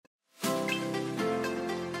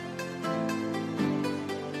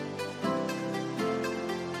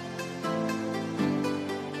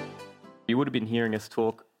would have been hearing us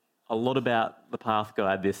talk a lot about the Path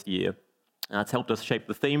Guide this year. It's helped us shape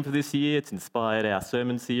the theme for this year. It's inspired our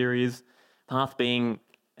sermon series. Path being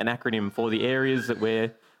an acronym for the areas that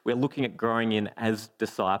we're looking at growing in as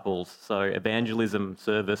disciples. So evangelism,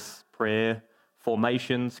 service, prayer,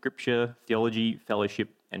 formation, scripture, theology, fellowship,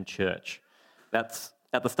 and church. That's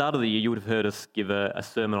at the start of the year, you would have heard us give a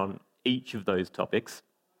sermon on each of those topics.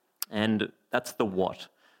 And that's the what.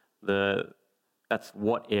 That's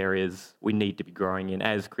what areas we need to be growing in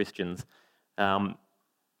as Christians. And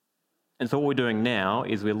so what we're doing now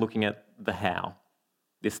is we're looking at the how.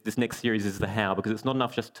 This next series is the how, because it's not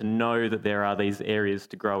enough just to know that there are these areas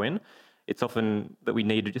to grow in. It's often that we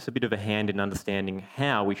need just a bit of a hand in understanding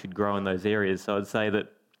how we should grow in those areas. So I'd say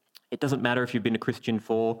that it doesn't matter if you've been a Christian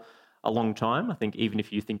for a long time. I think even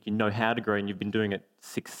if you think you know how to grow and you've been doing it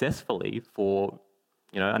successfully for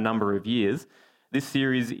a number of years, this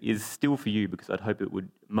series is still for you, because I'd hope it would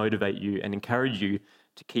motivate you and encourage you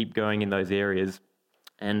to keep going in those areas.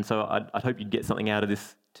 And so I'd hope you'd get something out of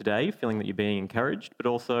this today, feeling that you're being encouraged, but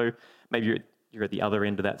also maybe you're at the other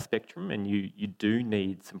end of that spectrum and you do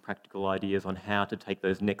need some practical ideas on how to take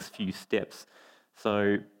those next few steps.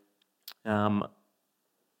 So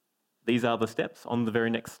these are the steps on the very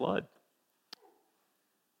next slide.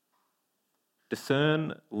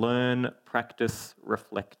 Discern, learn, practice,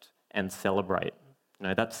 reflect, and celebrate.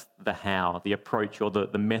 That's the how, the approach or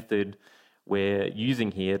the method we're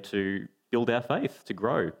using here to build our faith, to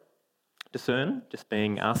grow. Discern, just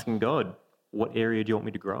being asking God, what area do you want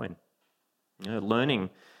me to grow in? Learning,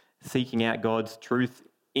 seeking out God's truth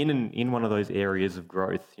in one of those areas of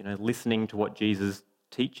growth. Listening to what Jesus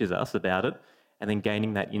teaches us about it, and then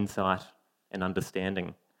gaining that insight and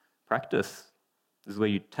understanding. Practice, this is where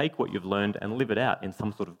you take what you've learned and live it out in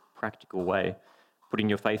some sort of practical way. Putting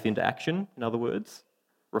your faith into action, in other words.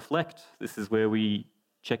 Reflect, this is where we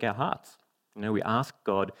check our hearts. We ask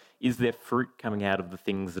God, is there fruit coming out of the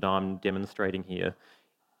things that I'm demonstrating here?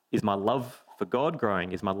 Is my love for God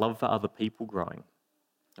growing? Is my love for other people growing?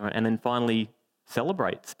 All right, and then finally,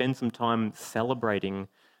 celebrate. Spend some time celebrating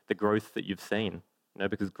the growth that you've seen,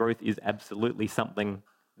 because growth is absolutely something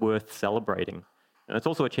worth celebrating. And it's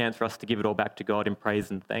also a chance for us to give it all back to God in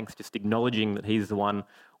praise and thanks, just acknowledging that He's the one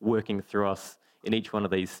working through us in each one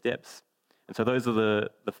of these steps. And so those are the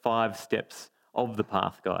 5 steps of the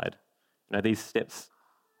Path Guide. These steps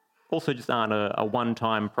also just aren't a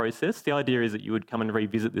one-time process. The idea is that you would come and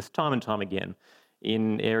revisit this time and time again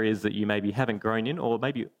in areas that you maybe haven't grown in, or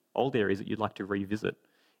maybe old areas that you'd like to revisit.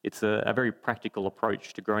 It's a very practical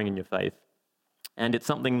approach to growing in your faith. And it's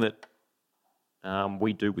something that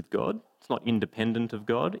we do with God. It's not independent of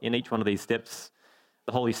God. In each one of these steps,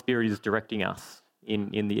 the Holy Spirit is directing us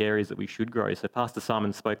in the areas that we should grow. So Pastor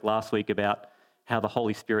Simon spoke last week about how the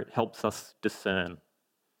Holy Spirit helps us discern.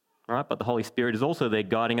 All right, but the Holy Spirit is also there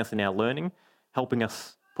guiding us in our learning, helping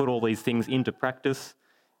us put all these things into practice,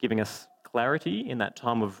 giving us clarity in that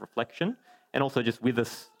time of reflection, and also just with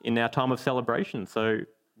us in our time of celebration. So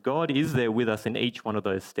God is there with us in each one of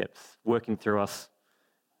those steps, working through us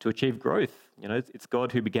to achieve growth. It's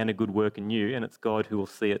God who began a good work in you, and it's God who will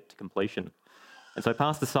see it to completion. And so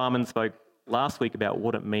Pastor Simon spoke last week about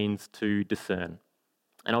what it means to discern.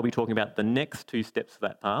 And I'll be talking about the next 2 steps of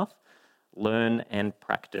that path, learn and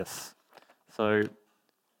practice. So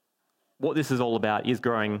what this is all about is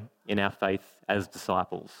growing in our faith as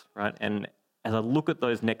disciples, right? And as I look at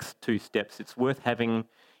those next 2 steps, it's worth having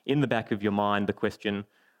in the back of your mind the question,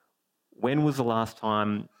 when was the last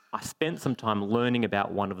time I spent some time learning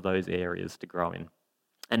about one of those areas to grow in?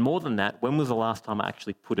 And more than that, when was the last time I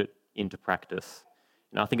actually put it into practice?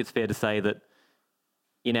 I think it's fair to say that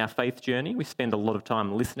in our faith journey, we spend a lot of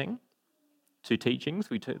time listening to teachings.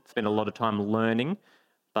 We spend a lot of time learning,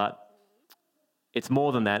 but it's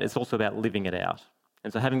more than that. It's also about living it out.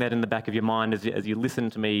 And so having that in the back of your mind as you listen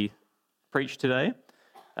to me preach today,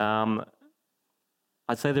 I'd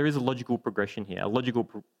say there is a logical progression here, a logical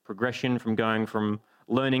progression from going from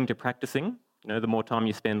learning to practicing. The more time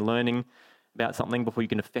you spend learning about something before you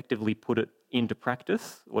can effectively put it into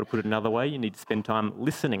practice, or to put it another way, you need to spend time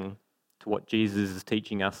listening to what Jesus is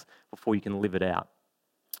teaching us before you can live it out.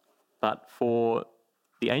 But for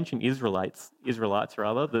the ancient Israelites,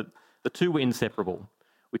 the 2 were inseparable.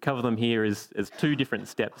 We cover them here as 2 different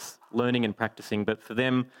steps, learning and practicing, but for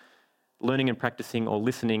them, learning and practicing, or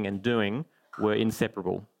listening and doing, were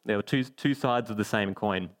inseparable. They were two sides of the same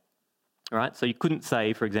coin. All right, so you couldn't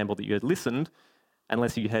say, for example, that you had listened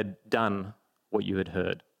unless you had done what you had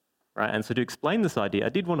heard. Right? And so to explain this idea, I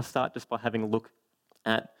did want to start just by having a look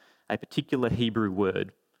at a particular Hebrew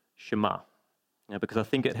word, Shema, because I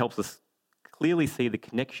think it helps us clearly see the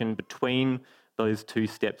connection between those 2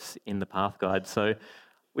 steps in the Path Guide. So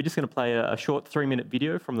we're just going to play a short 3-minute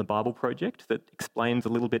video from the Bible Project that explains a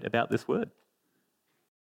little bit about this word.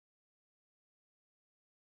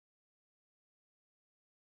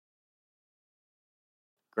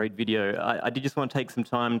 Great video. I did just want to take some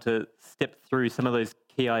time to step through some of those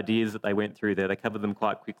key ideas that they went through there. They covered them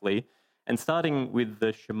quite quickly. And starting with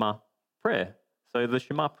the Shema prayer. So the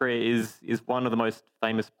Shema prayer is one of the most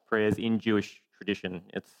famous prayers in Jewish tradition.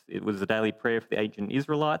 It was a daily prayer for the ancient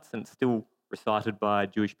Israelites, and it's still recited by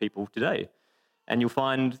Jewish people today. And you'll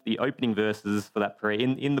find the opening verses for that prayer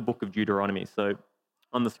in the book of Deuteronomy. So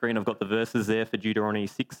on the screen I've got the verses there for Deuteronomy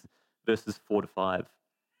 6, verses 4 to 5.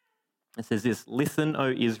 It says this: "Listen,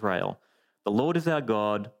 O Israel, the Lord is our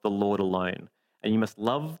God, the Lord alone. And you must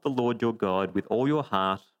love the Lord your God with all your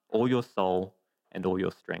heart, all your soul, and all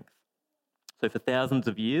your strength." So for thousands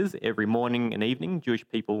of years, every morning and evening, Jewish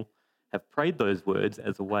people have prayed those words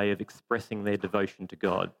as a way of expressing their devotion to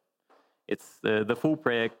God. It's the full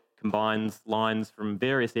prayer combines lines from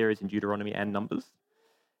various areas in Deuteronomy and Numbers.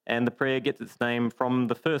 And the prayer gets its name from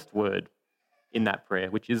the first word in that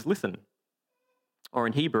prayer, which is listen. Or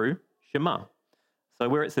in Hebrew, Shema. So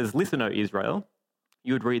where it says, "Listen, O Israel,"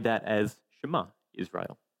 you would read that as Shema,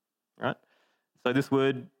 Israel. Right? So this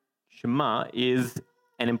word Shema is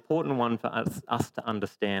an important one for us to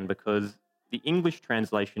understand, because the English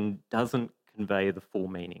translation doesn't convey the full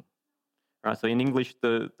meaning. Right? So in English,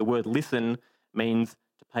 the word listen means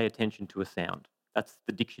to pay attention to a sound. That's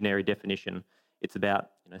the dictionary definition. It's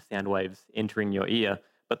about sound waves entering your ear.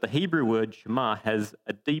 But the Hebrew word Shema has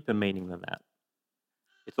a deeper meaning than that.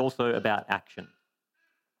 It's also about action.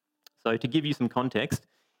 So to give you some context,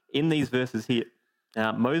 in these verses here,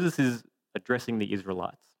 Moses is addressing the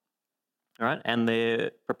Israelites, all right? And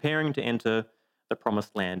they're preparing to enter the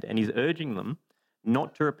promised land, and he's urging them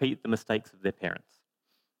not to repeat the mistakes of their parents.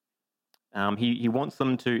 He wants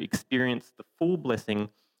them to experience the full blessing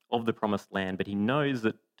of the promised land, but he knows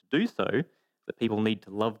that to do so, that people need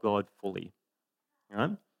to love God fully, all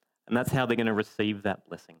right? And that's how they're going to receive that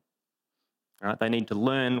blessing. All right, they need to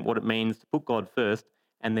learn what it means to put God first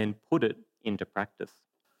and then put it into practice.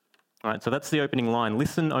 All right, so that's the opening line.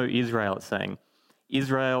 "Listen, O Israel," it's saying.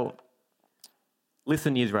 Israel,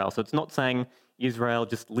 listen, Israel. So it's not saying, Israel,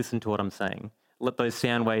 just listen to what I'm saying. Let those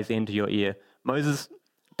sound waves enter your ear. Moses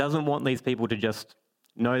doesn't want these people to just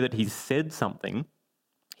know that he's said something.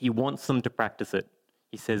 He wants them to practice it.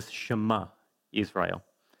 He says, "Shema, Israel."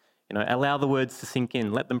 Allow the words to sink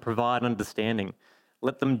in. Let them provide understanding.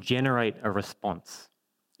 Let them generate a response.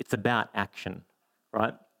 It's about action,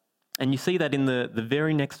 right? And you see that in the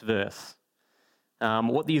very next verse.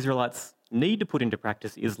 What the Israelites need to put into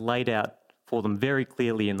practice is laid out for them very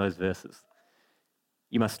clearly in those verses.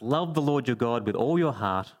 You must love the Lord your God with all your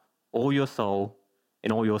heart, all your soul,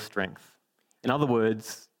 and all your strength. In other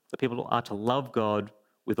words, the people are to love God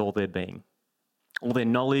with all their being. All their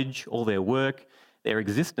knowledge, all their work, their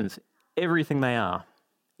existence, everything they are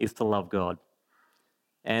is to love God.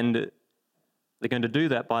 And they're going to do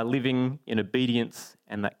that by living in obedience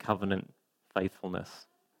and that covenant faithfulness.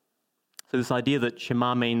 So this idea that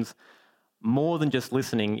Shema means more than just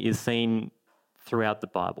listening is seen throughout the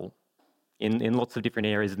Bible in lots of different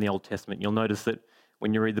areas in the Old Testament. You'll notice that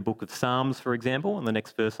when you read the book of Psalms, for example, and the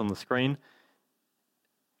next verse on the screen,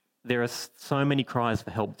 there are so many cries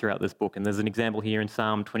for help throughout this book. And there's an example here in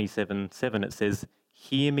Psalm 27:7. It says,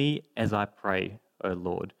 "Hear me as I pray, O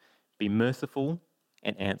Lord. Be merciful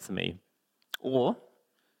and answer me." Or,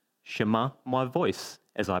 "Shema my voice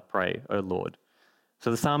as I pray, O Lord." So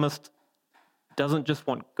the psalmist doesn't just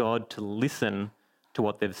want God to listen to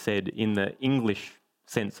what they've said in the English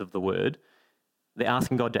sense of the word. They're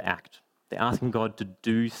asking God to act. They're asking God to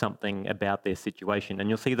do something about their situation. And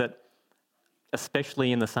you'll see that,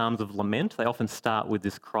 especially in the Psalms of Lament, they often start with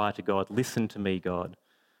this cry to God, "Listen to me, God."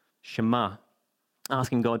 Shema,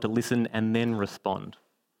 asking God to listen and then respond.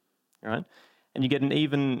 All right? And you get an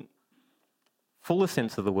even fuller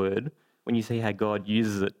sense of the word when you see how God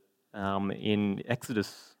uses it in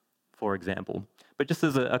Exodus, for example. But just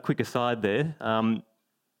as a quick aside there,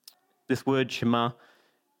 this word Shema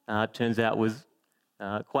turns out was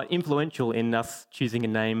quite influential in us choosing a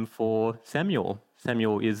name for Samuel.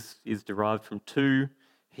 Samuel is derived from 2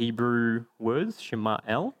 Hebrew words, Shema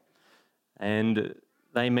El, and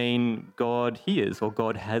they mean God hears or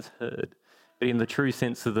God has heard. But in the true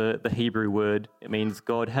sense of the Hebrew word, it means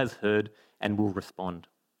God has heard and will respond.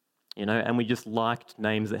 And we just liked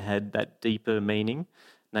names that had that deeper meaning,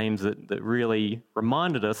 names that really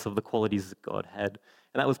reminded us of the qualities that God had.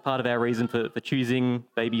 And that was part of our reason for choosing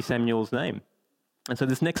baby Samuel's name. And so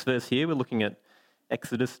this next verse here, we're looking at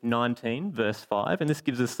Exodus 19, verse 5, and this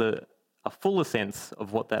gives us a a fuller sense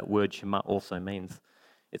of what that word Shema also means.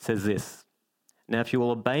 It says this: "Now if you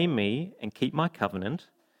will obey me and keep my covenant,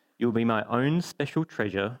 you will be my own special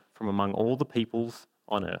treasure from among all the peoples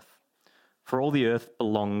on earth. For all the earth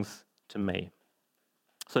belongs to me."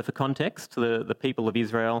 So for context, the people of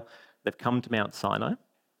Israel, they've come to Mount Sinai,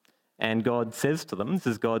 and God says to them, this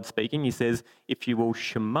is God speaking, he says, "If you will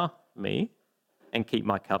Shema me and keep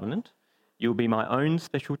my covenant, you will be my own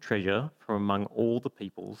special treasure from among all the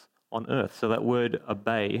peoples on earth." So that word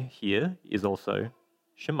obey here is also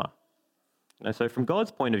Shema. So from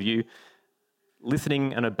God's point of view,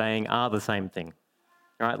 listening and obeying are the same thing.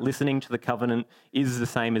 Right? Listening to the covenant is the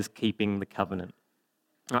same as keeping the covenant.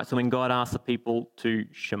 Right? So when God asks the people to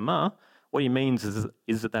Shema, what he means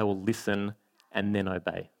is that they will listen and then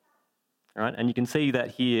obey. Right? And you can see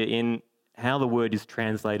that here in how the word is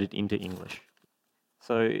translated into English.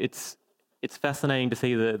 So it's fascinating to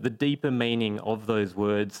see the deeper meaning of those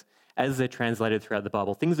words as they're translated throughout the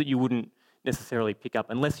Bible, things that you wouldn't necessarily pick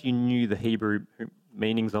up unless you knew the Hebrew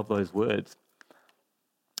meanings of those words.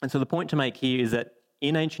 And so the point to make here is that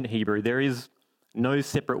in ancient Hebrew, there is no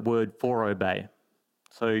separate word for obey.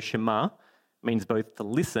 So Shema means both to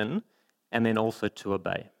listen and then also to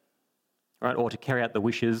obey, right? Or to carry out the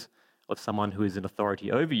wishes of someone who is in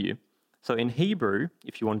authority over you. So in Hebrew,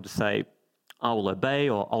 if you wanted to say, "I will obey,"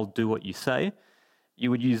 or "I'll do what you say," you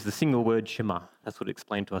would use the single word Shema. That's what it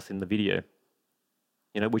explained to us in the video,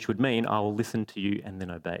 which would mean I will listen to you and then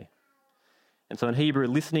obey. And so in Hebrew,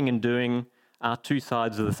 listening and doing are two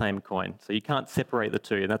sides of the same coin. So you can't separate the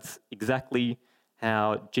two. And that's exactly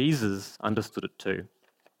how Jesus understood it too.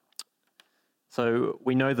 So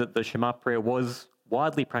we know that the Shema prayer was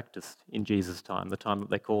widely practiced in Jesus' time, the time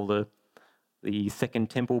that they call the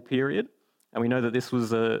Second Temple period. And we know that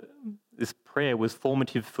this prayer was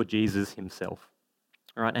formative for Jesus himself.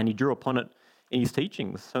 All right, and he drew upon it in his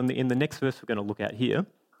teachings. So in the next verse we're going to look at here,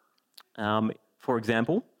 for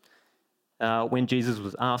example, when Jesus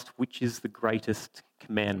was asked which is the greatest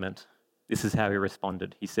commandment, this is how he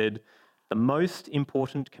responded. He said, "The most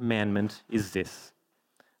important commandment is this: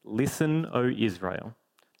 listen, O Israel,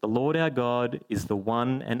 the Lord our God is the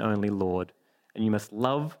one and only Lord, and you must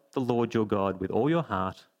love the Lord your God with all your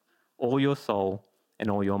heart, all your soul, and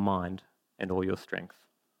all your mind, and all your strength.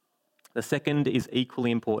 The second is equally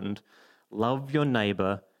important: love your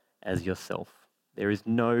neighbour as yourself. There is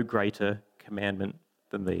no greater commandment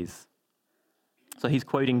than these." So he's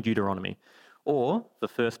quoting Deuteronomy, or the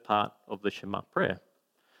first part of the Shema prayer,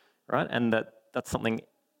 right? And that's something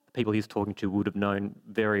the people he's talking to would have known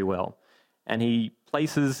very well. And he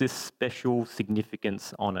places this special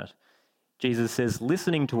significance on it. Jesus says,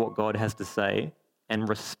 listening to what God has to say and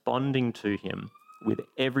responding to him with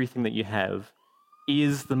everything that you have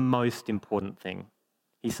is the most important thing.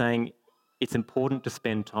 He's saying it's important to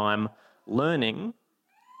spend time learning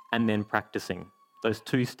and then practicing. Those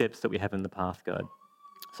two steps that we have in the Path Guide.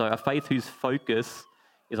 So a faith whose focus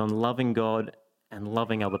is on loving God and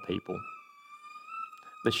loving other people.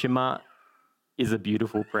 The Shema is a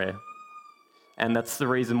beautiful prayer. And that's the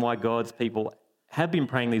reason why God's people have been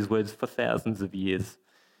praying these words for thousands of years.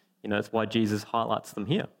 It's why Jesus highlights them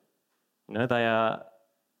here. They are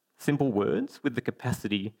simple words with the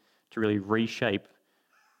capacity to really reshape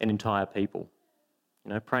an entire people.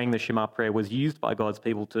 Praying the Shema prayer was used by God's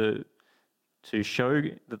people to show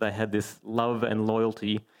that they had this love and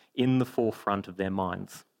loyalty in the forefront of their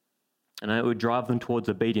minds. And it would drive them towards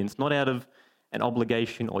obedience, not out of an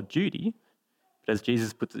obligation or duty, but as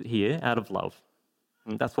Jesus puts it here, out of love.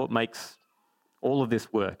 And that's what makes all of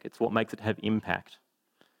this work. It's what makes it have impact.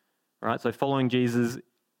 Right? So following Jesus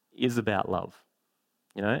is about love.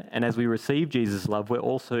 And as we receive Jesus' love, we're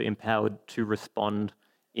also empowered to respond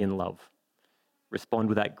in love. Respond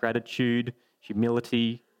with that gratitude,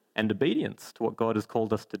 humility, and obedience to what God has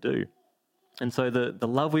called us to do. And so the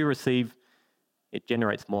love we receive, it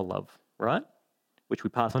generates more love, right? Which we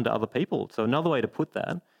pass on to other people. So another way to put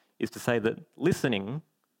that is to say that listening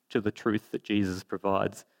to the truth that Jesus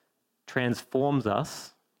provides transforms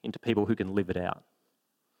us into people who can live it out.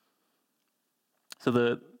 So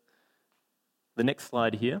the next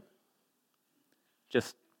slide here,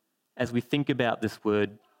 just as we think about this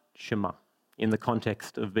word Shema in the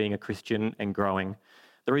context of being a Christian and growing,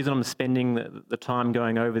 the reason I'm spending the time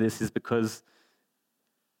going over this is because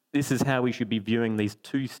this is how we should be viewing these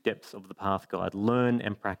two steps of the Path Guide: learn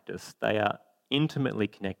and practice. They are intimately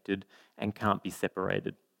connected and can't be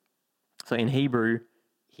separated. So in Hebrew,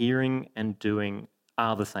 hearing and doing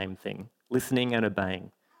are the same thing: listening and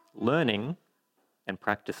obeying, learning and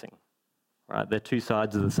practicing. Right? They're two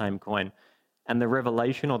sides of the same coin. And the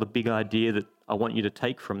revelation, or the big idea that I want you to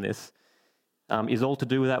take from this, is all to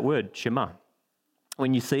do with that word, Shema.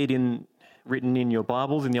 When you see it written in your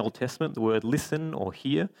Bibles in the Old Testament, the word listen or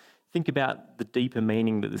hear, think about the deeper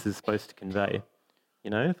meaning that this is supposed to convey.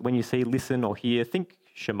 When you see listen or hear, think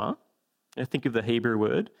Shema. Think of the Hebrew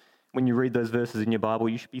word. When you read those verses in your Bible,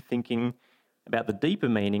 you should be thinking about the deeper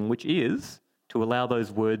meaning, which is to allow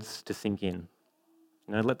those words to sink in.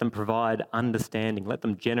 Let them provide understanding. Let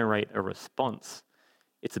them generate a response.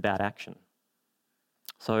 It's about action.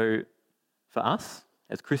 So for us,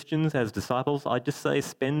 as Christians, as disciples, I just say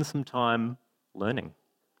spend some time learning.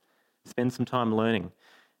 Spend some time learning.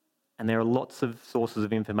 And there are lots of sources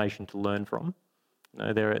of information to learn from.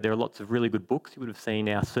 There are lots of really good books. You would have seen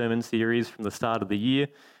our sermon series from the start of the year.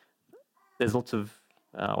 There's lots of,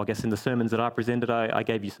 in the sermons that I presented, I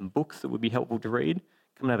gave you some books that would be helpful to read.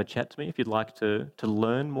 Come and have a chat to me if you'd like to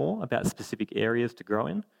learn more about specific areas to grow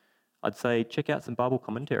in. I'd say check out some Bible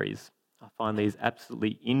commentaries. I find these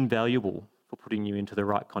absolutely invaluable for putting you into the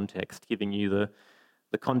right context, giving you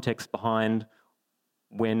the context behind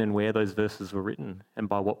when and where those verses were written and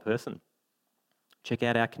by what person. Check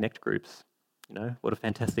out our Connect groups. What a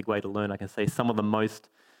fantastic way to learn. I can say some of the most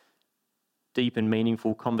deep and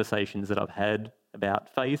meaningful conversations that I've had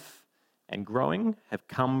about faith and growing have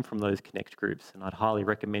come from those Connect groups, and I'd highly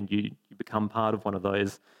recommend you become part of one of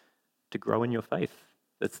those to grow in your faith.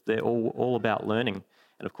 They're all about learning.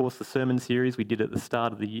 And of course, the sermon series we did at the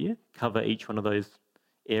start of the year cover each one of those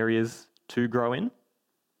areas to grow in.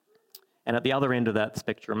 And at the other end of that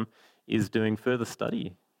spectrum is doing further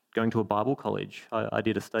study, going to a Bible college. I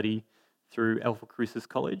did a study through Alpha Crucis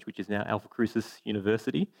College, which is now Alpha Crucis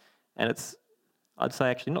University. And it's, I'd say,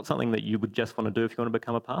 actually not something that you would just want to do if you want to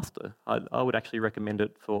become a pastor. I would actually recommend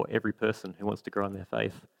it for every person who wants to grow in their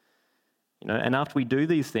faith. And after we do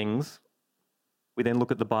these things, we then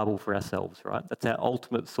look at the Bible for ourselves, right? That's our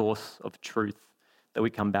ultimate source of truth that we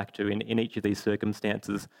come back to in each of these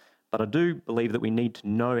circumstances. But I do believe that we need to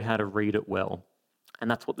know how to read it well. And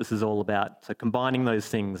that's what this is all about. So combining those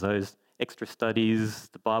things, those extra studies,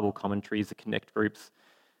 the Bible commentaries, the Connect groups,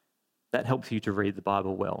 that helps you to read the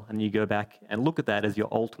Bible well. And you go back and look at that as your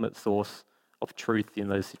ultimate source of truth in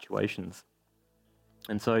those situations.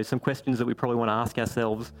 And so some questions that we probably want to ask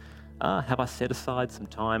ourselves are, have I set aside some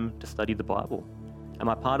time to study the Bible? Am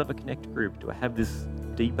I part of a Connect group? Do I have this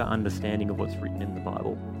deeper understanding of what's written in the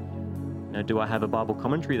Bible? Do I have a Bible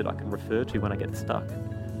commentary that I can refer to when I get stuck?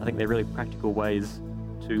 I think they're really practical ways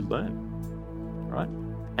to learn, right?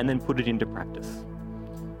 And then put it into practice.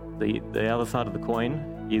 The other side of the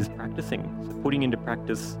coin is practicing. So putting into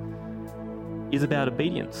practice is about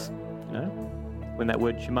obedience. When that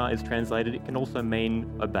word Shema is translated, it can also mean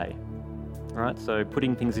obey. All right, so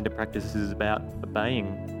putting things into practice is about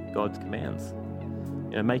obeying God's commands.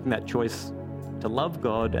 Making that choice to love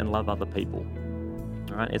God and love other people.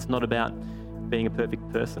 All right, it's not about being a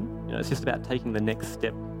perfect person. It's just about taking the next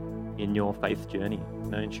step in your faith journey.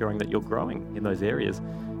 Ensuring that you're growing in those areas.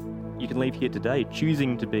 You can leave here today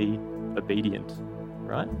choosing to be obedient,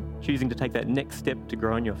 right? Choosing to take that next step to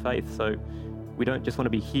grow in your faith. So we don't just want to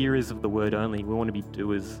be hearers of the word only. We want to be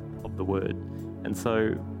doers of the word. And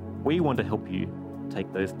so we want to help you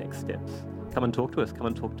take those next steps. Come and talk to us. Come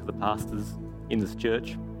and talk to the pastors in this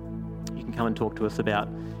church. You can come and talk to us about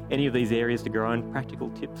any of these areas to grow in, practical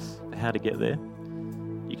tips for how to get there.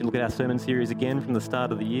 You can look at our sermon series again from the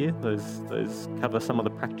start of the year. Those cover some of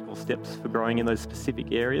the practical steps for growing in those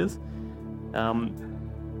specific areas.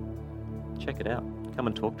 Check it out. Come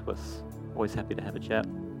and talk to us. Always happy to have a chat.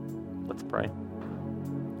 Let's pray.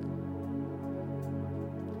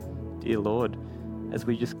 Dear Lord, as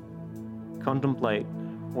we just contemplate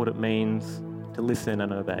what it means to listen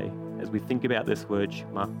and obey, as we think about this word,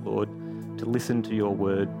 Shema, Lord, to listen to your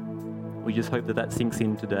word, we just hope that sinks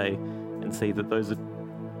in today and see that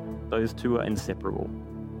those two are inseparable.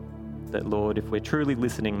 That, Lord, if we're truly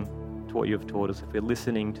listening to what you have taught us, if we're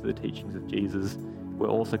listening to the teachings of Jesus, we're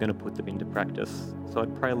also going to put them into practice. So I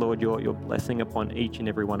pray, Lord, your blessing upon each and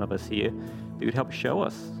every one of us here, that you'd help show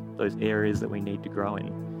us those areas that we need to grow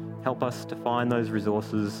in. Help us to find those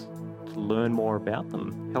resources, to learn more about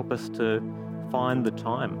them. Help us to find the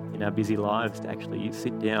time in our busy lives to actually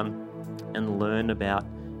sit down and learn about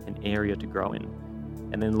an area to grow in.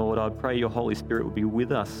 And then, Lord, I pray your Holy Spirit would be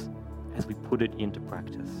with us as we put it into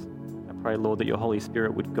practice. I pray, Lord, that your Holy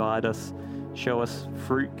Spirit would guide us, show us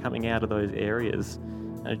fruit coming out of those areas.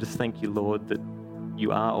 And I just thank you, Lord, that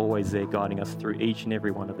you are always there guiding us through each and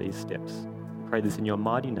every one of these steps. I pray this in your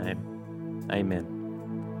mighty name. Amen.